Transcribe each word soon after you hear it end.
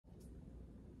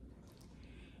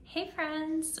Hey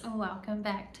friends, welcome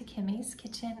back to Kimmy's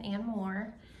Kitchen and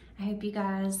More. I hope you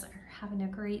guys are having a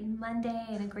great Monday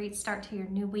and a great start to your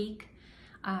new week.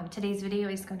 Today's video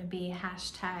is going to be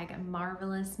hashtag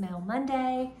Marvelous Mail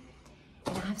Monday.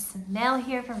 And I have some mail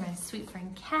here from my sweet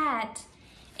friend Kat.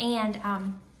 And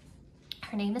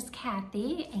her name is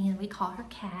Kathy and we call her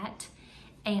Kat.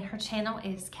 And her channel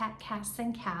is Kat Casts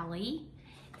and Cali.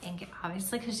 And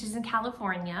obviously because she's in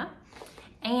California.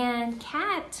 And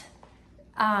Kat,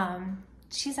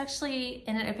 she's actually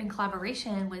in an open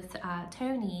collaboration with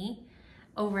Tony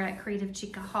over at Creative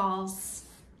Chica Hauls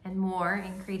and More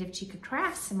and Creative Chica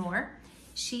Crafts and More.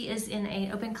 She is in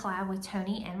an open collab with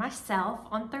Tony and myself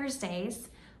on Thursdays,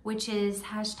 which is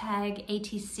hashtag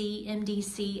ATC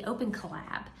MDC Open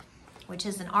Collab, which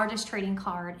is an artist trading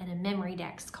card and a memory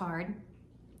decks card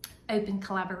open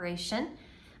collaboration.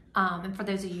 And for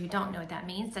those of you who don't know what that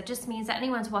means, that just means that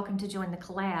anyone's welcome to join the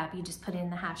collab. You just put in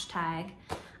the hashtag.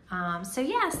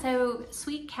 So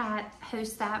Sweet Kat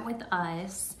hosts that with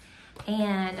us,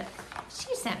 and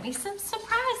she sent me some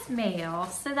surprise mail.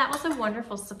 So that was a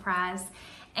wonderful surprise.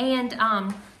 And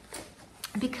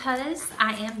because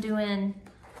I am doing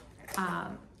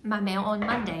my mail on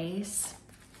Mondays,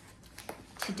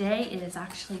 today is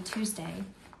actually Tuesday,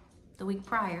 the week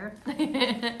prior.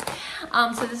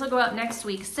 So this will go up next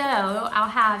week. So I'll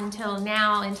have until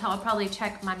I'll probably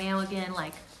check my mail again,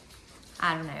 like,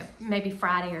 I don't know, maybe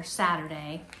Friday or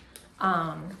Saturday.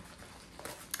 And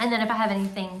then if I have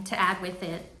anything to add with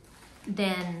it,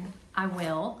 then I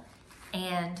will.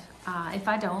 And if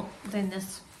I don't, then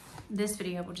this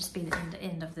video will just be the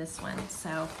end of this one.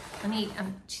 So let me,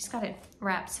 she's got it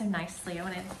wrapped so nicely. I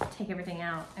want to take everything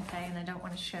out, okay? And I don't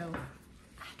want to show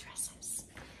addresses.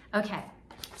 Okay,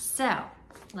 so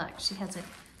look, she has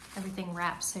everything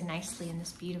wrapped so nicely in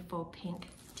this beautiful pink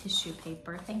tissue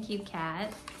paper. Thank you,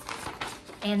 Kat.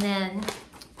 And then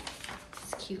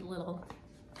this cute little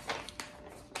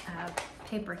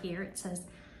paper here. It says,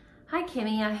 "Hi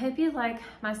Kimmy, I hope you like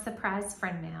my surprise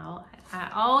friend mail. I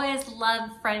always love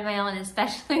friend mail, and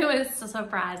especially when it's a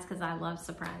surprise because I love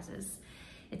surprises.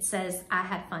 It says, I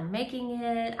had fun making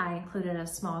it. I included a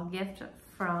small gift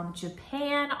from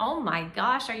Japan." Oh my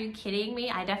gosh, are you kidding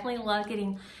me? I definitely love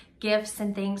getting gifts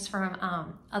and things from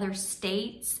other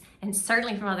states and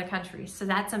certainly from other countries. So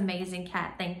that's amazing,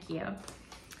 Kat. Thank you.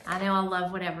 I know I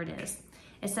love whatever it is.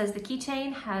 It says the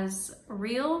keychain has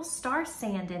real star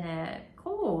sand in it.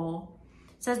 Cool.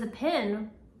 It says the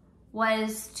pen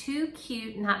was too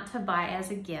cute not to buy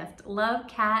as a gift. Love,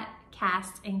 Kat,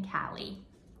 Cast, and Cali.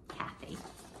 Kathy.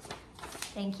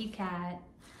 Thank you, Kat.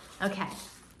 Okay,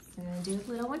 so I'm gonna do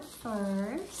a little one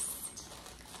first.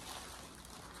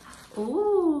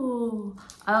 Ooh,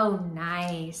 oh,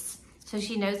 nice. So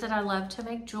she knows that I love to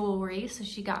make jewelry, so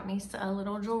she got me a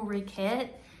little jewelry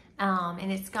kit.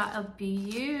 And it's got a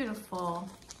beautiful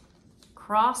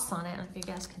cross on it. I don't know if you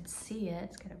guys can see it.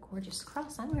 It's got a gorgeous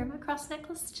cross. I'm wearing my cross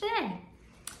necklace today.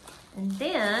 And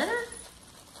then,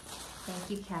 thank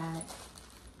you, Kat.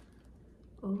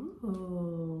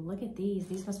 Ooh, look at these.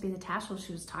 These must be the tassels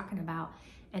she was talking about.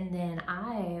 And then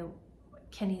I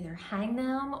can either hang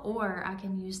them or I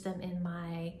can use them in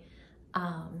my,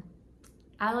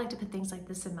 I like to put things like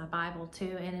this in my Bible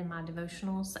too and in my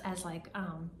devotionals as like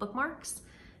bookmarks.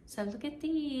 So look at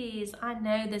these. I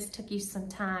know this took you some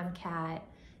time, Kat.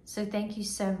 So thank you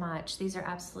so much. These are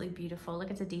absolutely beautiful. Look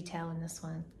at the detail in this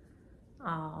one.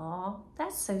 Aw,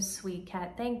 that's so sweet,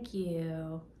 Kat. Thank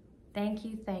you. Thank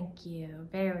you, thank you.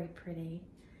 Very pretty.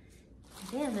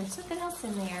 And then there's something else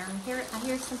in there. I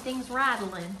hear some things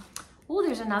rattling. Oh,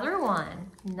 there's another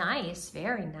one. Nice,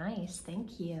 very nice.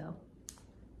 Thank you.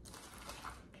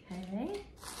 Okay.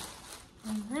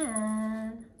 And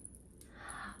then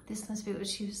this must be what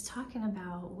she was talking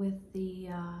about with the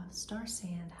star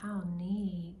sand. How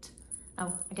neat.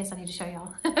 Oh, I guess I need to show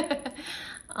y'all.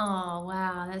 Oh,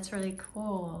 wow, that's really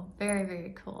cool. Very,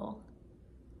 very cool.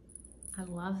 I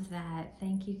love that.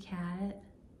 Thank you, Kat.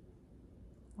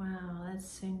 Wow, that's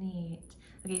so neat.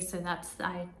 Okay, so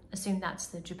I assume that's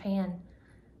the Japan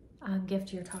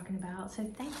gift you're talking about. So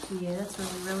thank you. That's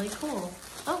really, really cool.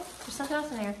 Oh, there's something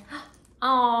else in there.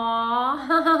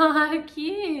 Aw,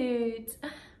 cute.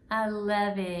 I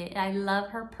love it. I love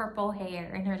her purple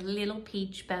hair and her little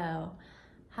peach bow.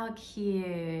 How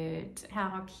cute.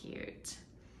 How cute.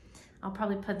 I'll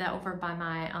probably put that over by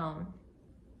my, I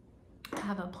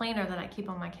have a planner that I keep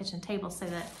on my kitchen table so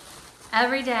that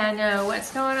every day I know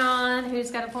what's going on,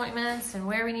 who's got appointments, and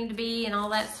where we need to be, and all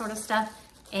that sort of stuff.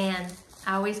 And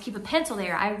I always keep a pencil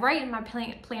there. I write in my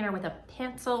planner with a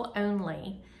pencil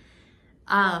only.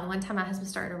 One time my husband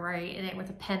started to write in it with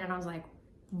a pen, and I was like,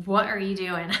 what are you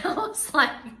doing? I was like,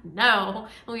 no,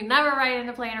 we never write in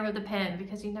a planner with a pen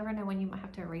because you never know when you might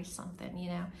have to erase something, you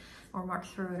know, or mark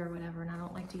through it or whatever. And I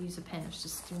don't like to use a pen. It's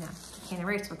just, you know, you can't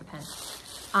erase with a pen.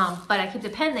 But I keep the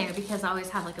pen there because I always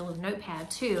have like a little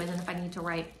notepad too. And then if I need to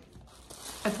write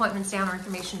appointments down or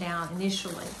information down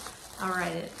initially, I'll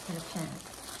write it in a pen.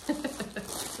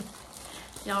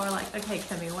 Y'all are like, okay,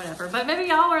 Kimmy, whatever. But maybe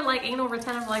y'all are like anal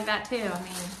retentive like that too. I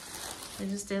mean, it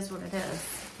just is what it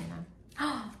is, you know.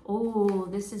 Oh,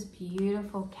 this is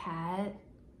beautiful, Kat.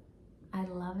 I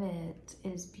love it.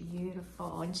 It is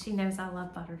beautiful. And she knows I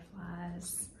love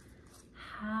butterflies.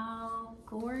 How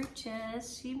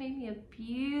gorgeous. She made me a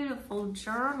beautiful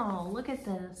journal. Look at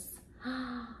this.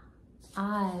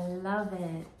 I love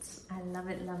it. I love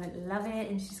it, love it, love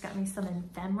it. And she's got me some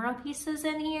ephemera pieces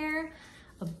in here.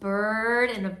 A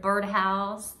bird and a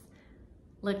birdhouse.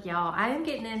 Look, y'all, I am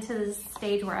getting into this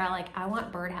stage where I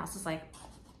want birdhouses, like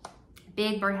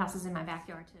big birdhouses in my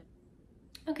backyard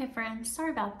too. Okay, friends,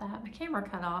 sorry about that. My camera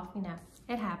cut off, you know,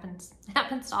 it happens. It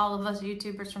happens to all of us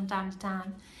YouTubers from time to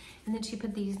time. And then she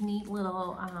put these neat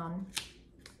little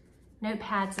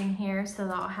notepads in here so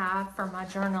that I'll have for my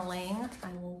journaling.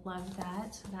 I will love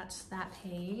that. So that's that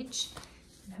page.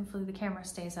 And hopefully the camera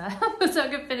stays up so I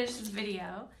can finish this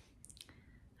video.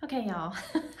 Okay, y'all,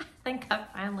 I think I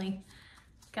finally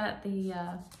got the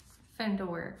phone to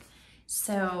work.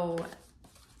 So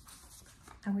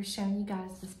I was showing you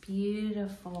guys this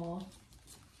beautiful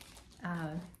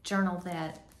journal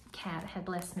that Kat had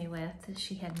blessed me with that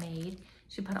she had made.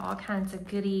 She put all kinds of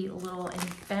goody little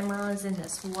ephemeras in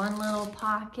this one little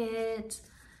pocket.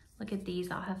 Look at these,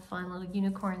 I'll have fun little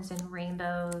unicorns and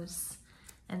rainbows.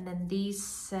 And then these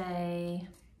say,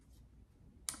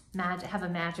 have a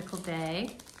magical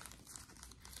day.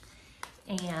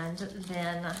 And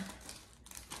then,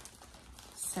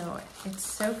 so it's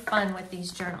so fun with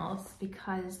these journals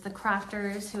because the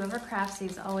crafters, whoever crafts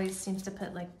these always seems to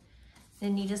put like the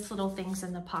neatest little things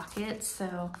in the pocket.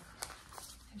 So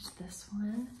there's this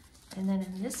one. And then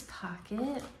in this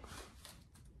pocket,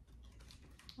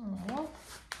 oh,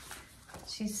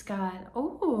 she's got,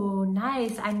 oh,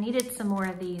 nice. I needed some more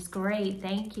of these. Great,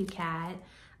 thank you, Kat.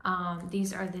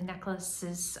 These are the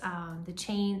necklaces, the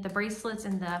chain, the bracelets,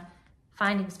 and the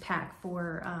findings pack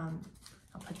for,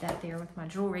 I'll put that there with my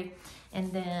jewelry.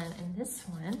 And then in this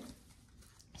one,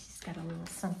 she's got a little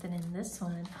something in this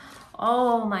one.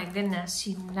 Oh my goodness,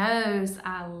 she knows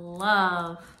I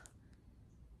love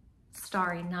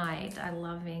Starry Night. I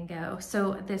love Van Gogh.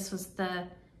 So this was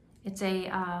it's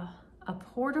a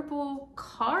portable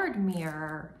card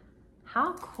mirror.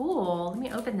 How cool. Let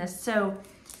me open this. So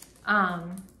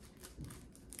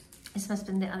this must have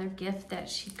been the other gift that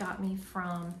she got me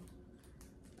from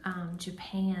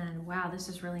Japan. Wow, this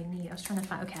is really neat. I was trying to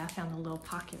find, okay, I found a little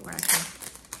pocket where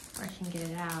I can get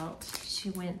it out. She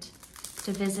went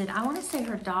to visit, I want to say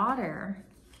her daughter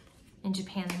in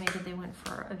Japan. Maybe they went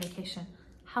for a vacation.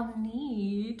 How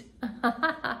neat.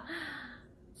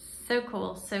 So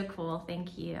cool, so cool.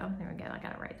 Thank you. There we go, I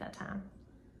got it right that time.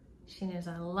 She knows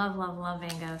I love, love, love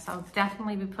Van Gogh. So I'll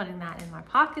definitely be putting that in my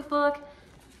pocketbook.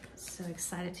 So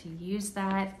excited to use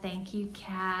that. Thank you,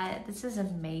 Kat. This is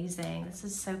amazing. This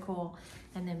is so cool.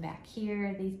 And then back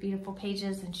here, these beautiful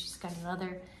pages, and she's got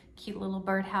another cute little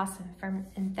birdhouse and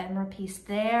ephemera piece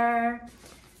there.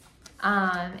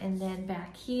 And then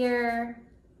back here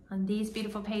on these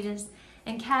beautiful pages.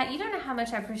 And Kat, you don't know how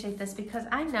much I appreciate this because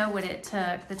I know what it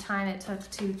took, the time it took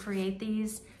to create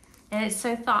these. And it's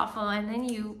so thoughtful. And then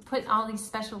you put all these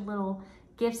special little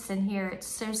gifts in here. It's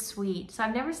so sweet. So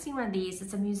I've never seen one of these.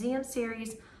 It's a Museum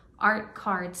Series art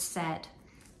card set.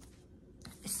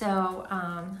 So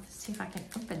let's see if I can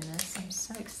open this. I'm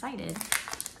so excited.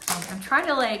 I'm trying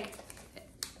to like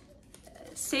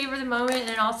savor the moment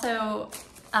and also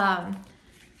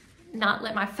not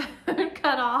let my phone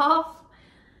cut off.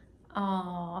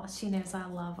 Oh, she knows I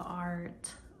love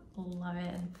art. Love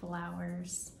it, and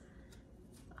flowers.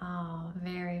 Oh,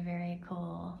 very, very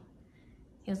cool.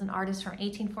 He was an artist from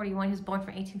 1841. He was born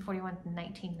from 1841 to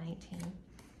 1919.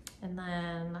 And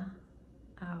then,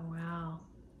 oh wow,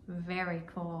 very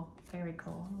cool, very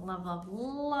cool. Love, love,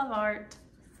 love art.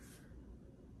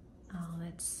 Oh,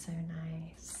 that's so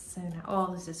nice, so nice.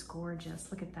 Oh, this is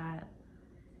gorgeous. Look at that.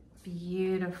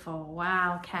 Beautiful.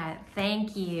 Wow, Kat,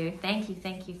 thank you, thank you,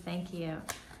 thank you, thank you.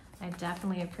 I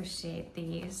definitely appreciate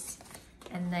these.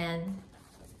 And then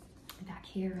back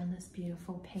here on this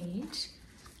beautiful page,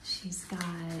 she's got,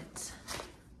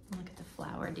 look at the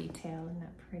flower detail, isn't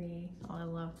that pretty? Oh, I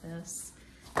love this.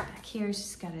 Back here,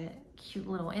 she's got a cute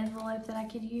little envelope that I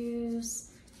could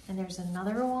use. And there's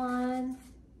another one.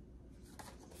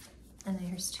 And then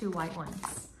here's two white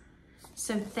ones.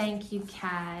 So thank you,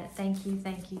 Kat. Thank you,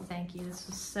 thank you, thank you. This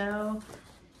was so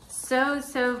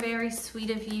very sweet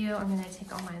of you. I'm gonna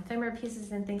take all my ephemera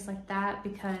pieces and things like that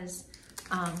because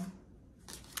I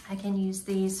can use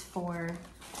these for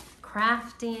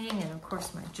crafting and of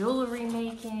course my jewelry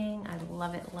making. I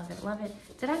love it, love it, love it.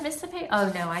 Did I miss a page?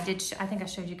 Oh no, I did. I think I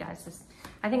showed you guys this.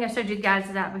 I think I showed you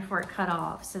guys that before it cut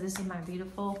off. So this is my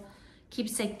beautiful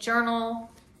keepsake journal.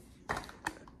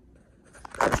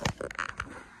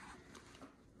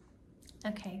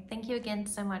 Okay, thank you again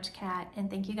so much, Kat, and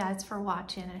thank you guys for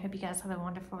watching. I hope you guys have a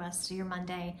wonderful rest of your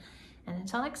Monday. And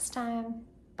until next time,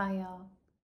 bye y'all.